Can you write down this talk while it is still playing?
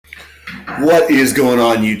What is going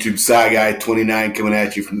on, YouTube? Cy Guy 29 coming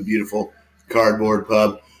at you from the beautiful Cardboard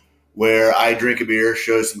Pub, where I drink a beer,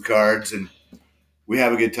 show some cards, and we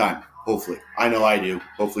have a good time. Hopefully, I know I do.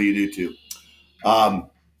 Hopefully, you do too.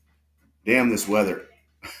 Damn this weather.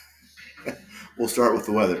 We'll start with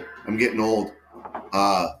the weather. I'm getting old.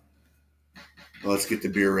 Let's get the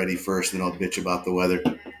beer ready first, and then I'll bitch about the weather.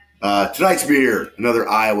 Tonight's beer, another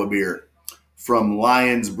Iowa beer from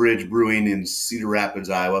Lion Bridge Brewing in Cedar Rapids,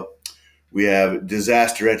 Iowa. We have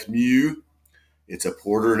Disaster at Meux. It's a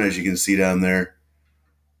porter, and as you can see down there,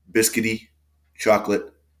 biscuity,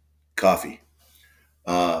 chocolate, coffee.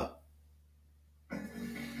 ABV,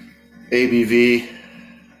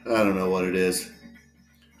 I don't know what it is.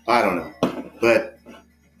 I don't know, but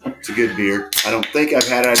it's a good beer. I don't think I've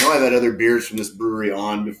had it. I know I've had other beers from this brewery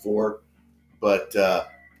on before, but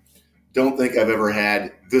don't think I've ever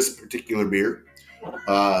had this particular beer.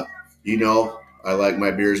 I like my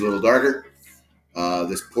beers a little darker.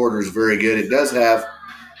 This porter is very good. It does have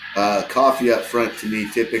coffee up front to me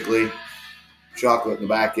typically, chocolate in the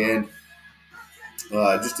back end.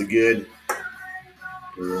 Just a good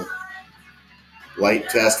light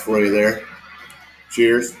test for you there.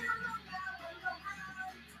 Cheers.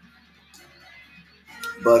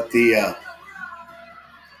 But the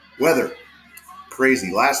weather,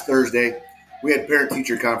 crazy. Last Thursday, we had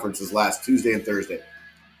parent-teacher conferences last Tuesday and Thursday.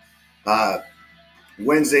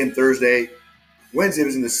 Wednesday and Thursday. Wednesday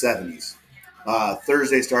was in the 70s.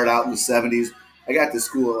 Thursday started out in the 70s. I got to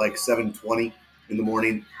school at like 7:20 in the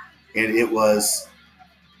morning, and it was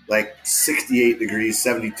like 68 degrees,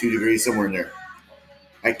 72 degrees, somewhere in there.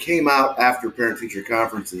 I came out after parent-teacher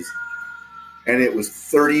conferences, and it was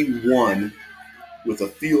 31 with a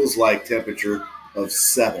feels-like temperature of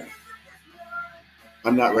 7.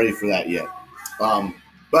 I'm not ready for that yet.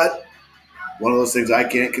 But one of those things I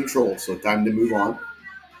can't control, so time to move on.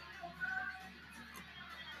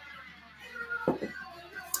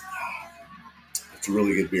 It's a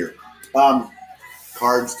really good beer.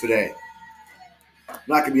 Cards today. I'm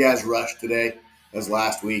not going to be as rushed today as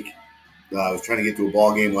last week. I was trying to get to a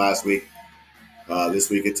ball game last week.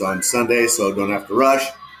 This week it's on Sunday, so don't have to rush.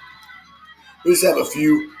 We just have a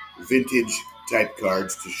few vintage type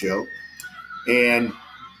cards to show. And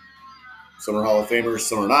some are Hall of Famers,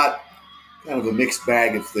 some are not. Kind of a mixed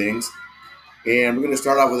bag of things. And we're going to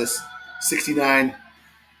start off with this 69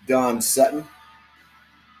 Don Sutton.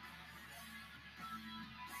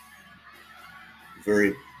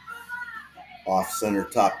 Very off-center,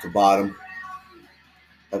 top to bottom.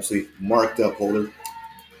 Absolutely marked up holder.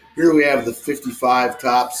 Here we have the 55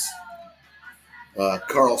 tops,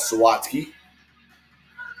 Karl Sawatzky.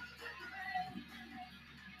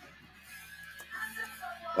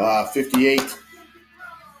 '58,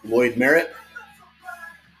 Lloyd Merritt.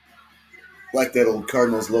 Like that old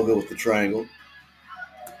Cardinals logo with the triangle.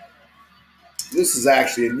 This is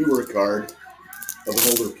actually a newer card of an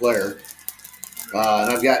older player.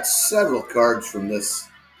 And I've got several cards from this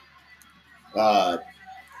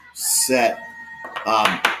set.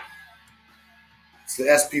 It's the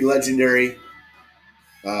SP Legendary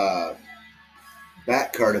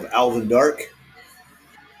back card of Alvin Dark.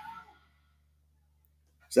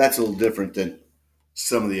 So that's a little different than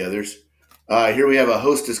some of the others. Here we have a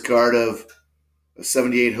Hostess card of a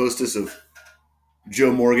 78 Hostess of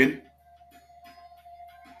Joe Morgan.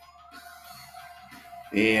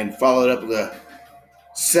 And followed up with a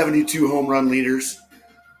 72 home run leaders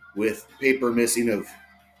with paper missing of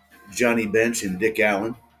Johnny Bench and Dick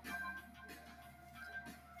Allen.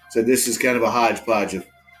 So this is kind of a hodgepodge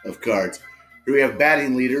of cards. Here we have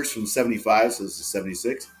batting leaders from 75, so this is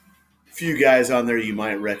 76. A few guys on there you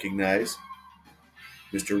might recognize.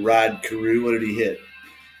 Mr. Rod Carew, what did he hit?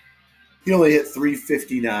 He only hit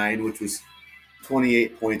 359, which was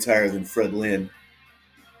 28 points higher than Fred Lynn.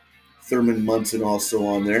 Thurman Munson also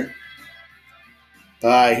on there.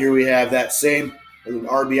 Here we have that same an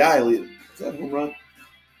RBI lead. Is that home run?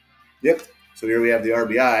 Yep. So here we have the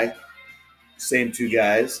RBI. Same two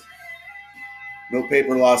guys. No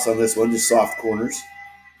paper loss on this one, just soft corners.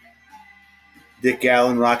 Dick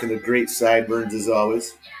Allen rocking the great sideburns as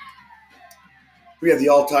always. We have the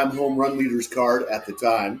all-time home run leaders card at the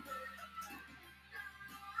time.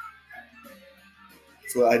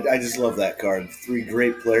 So I just love that card. 3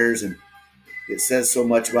 great players, and it says so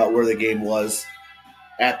much about where the game was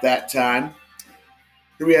at that time.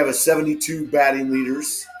 Here we have a 72 batting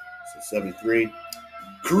leaders, so 73.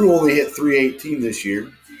 Carew only hit 318 this year.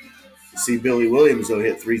 You see Billy Williams, though,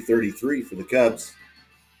 hit 333 for the Cubs.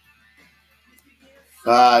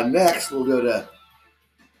 Next, we'll go to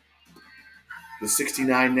the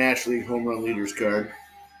 69 National League home run leaders card.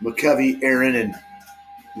 McCovey, Aaron, and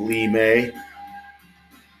Lee May.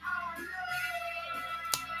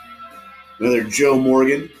 Another Joe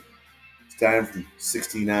Morgan. It's time from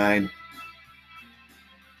 69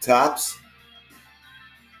 Tops.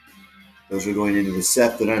 Those are going into the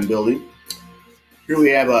set that I'm building. Here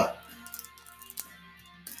we have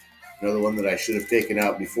another one that I should have taken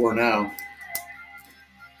out before now,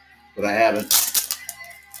 but I haven't.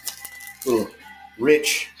 Little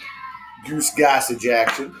rich Goose Gossage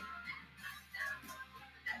action.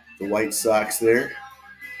 The White Sox there.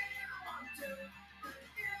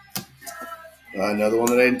 Another one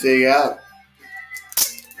that I didn't take out.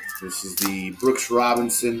 This is the Brooks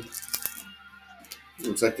Robinson.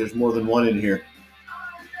 Looks like there's more than one in here.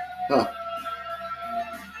 Huh.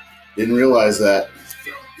 Didn't realize that.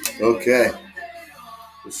 Okay.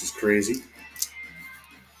 This is crazy.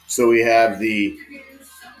 So we have the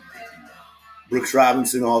Brooks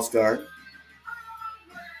Robinson All-Star.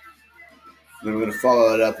 Then we're going to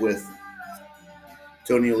follow it up with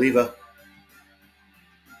Tony Oliva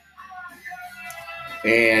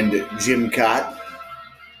and Jim Cott.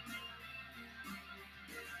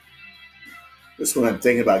 This one I'm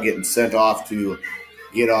thinking about getting sent off to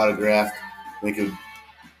get autographed. I think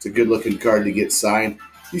it's a good-looking card to get signed.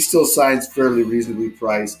 He still signs fairly reasonably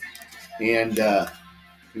priced, and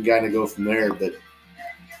can kind of go from there. But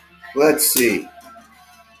let's see.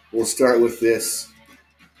 We'll start with this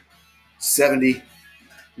 70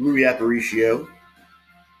 Rui Aparicio.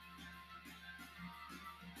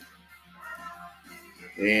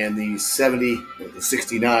 And the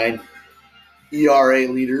 69 ERA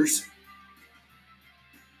leaders,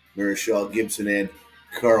 Marichal, Gibson, and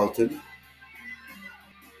Carlton.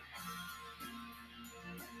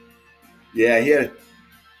 Yeah, he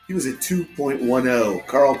was at 2.10.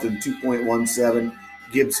 Carlton 2.17.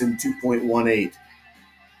 Gibson 2.18.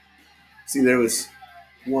 See, there was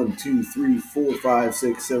 1, 2, 3, 4, 5,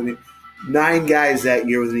 6, 7, 8, 9 guys that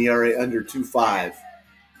year with an ERA under 2.5. You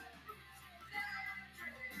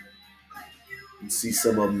can see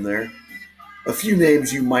some of them there. A few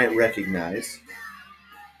names you might recognize.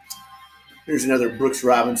 Here's another Brooks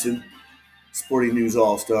Robinson Sporting News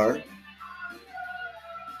All-Star.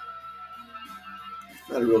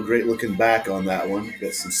 Not a real great looking back on that one.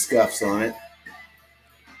 Got some scuffs on it.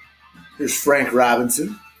 Here's Frank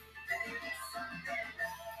Robinson.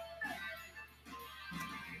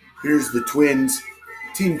 Here's the Twins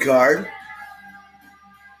team card.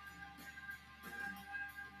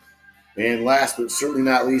 And last but certainly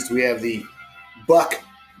not least, we have the Buck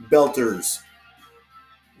Belters.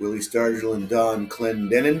 Willie Stargell and Don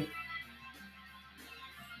Clendenin.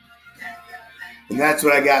 And that's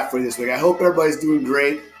what I got for you this week. I hope everybody's doing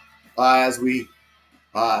great as we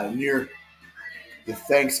near the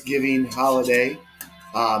Thanksgiving holiday.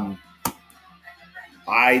 I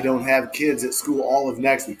don't have kids at school all of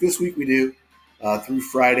next week. This week we do through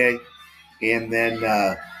Friday. And then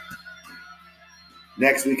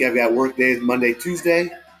next week I've got work days Monday, Tuesday,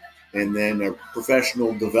 and then a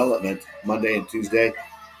professional development Monday and Tuesday.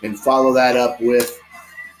 And follow that up with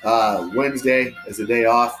Wednesday as a day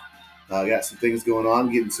off. Got some things going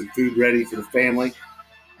on, getting some food ready for the family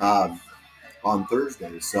on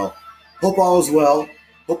Thursday. So hope all is well.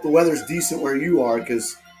 Hope the weather's decent where you are,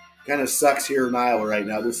 because it kind of sucks here in Iowa right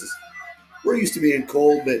now. We're used to being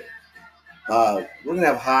cold, but we're going to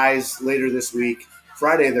have highs later this week.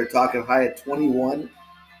 Friday, they're talking high at 21.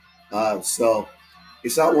 So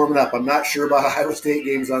it's not warming up. I'm not sure about Iowa State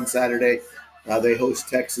games on Saturday. They host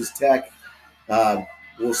Texas Tech.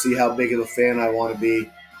 We'll see how big of a fan I want to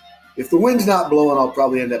be. If the wind's not blowing, I'll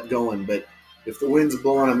probably end up going. But if the wind's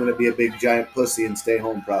blowing, I'm going to be a big giant pussy and stay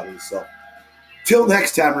home probably. So till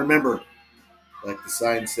next time, remember, like the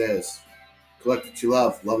sign says, collect what you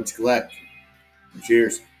love what you collect.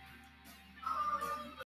 Cheers.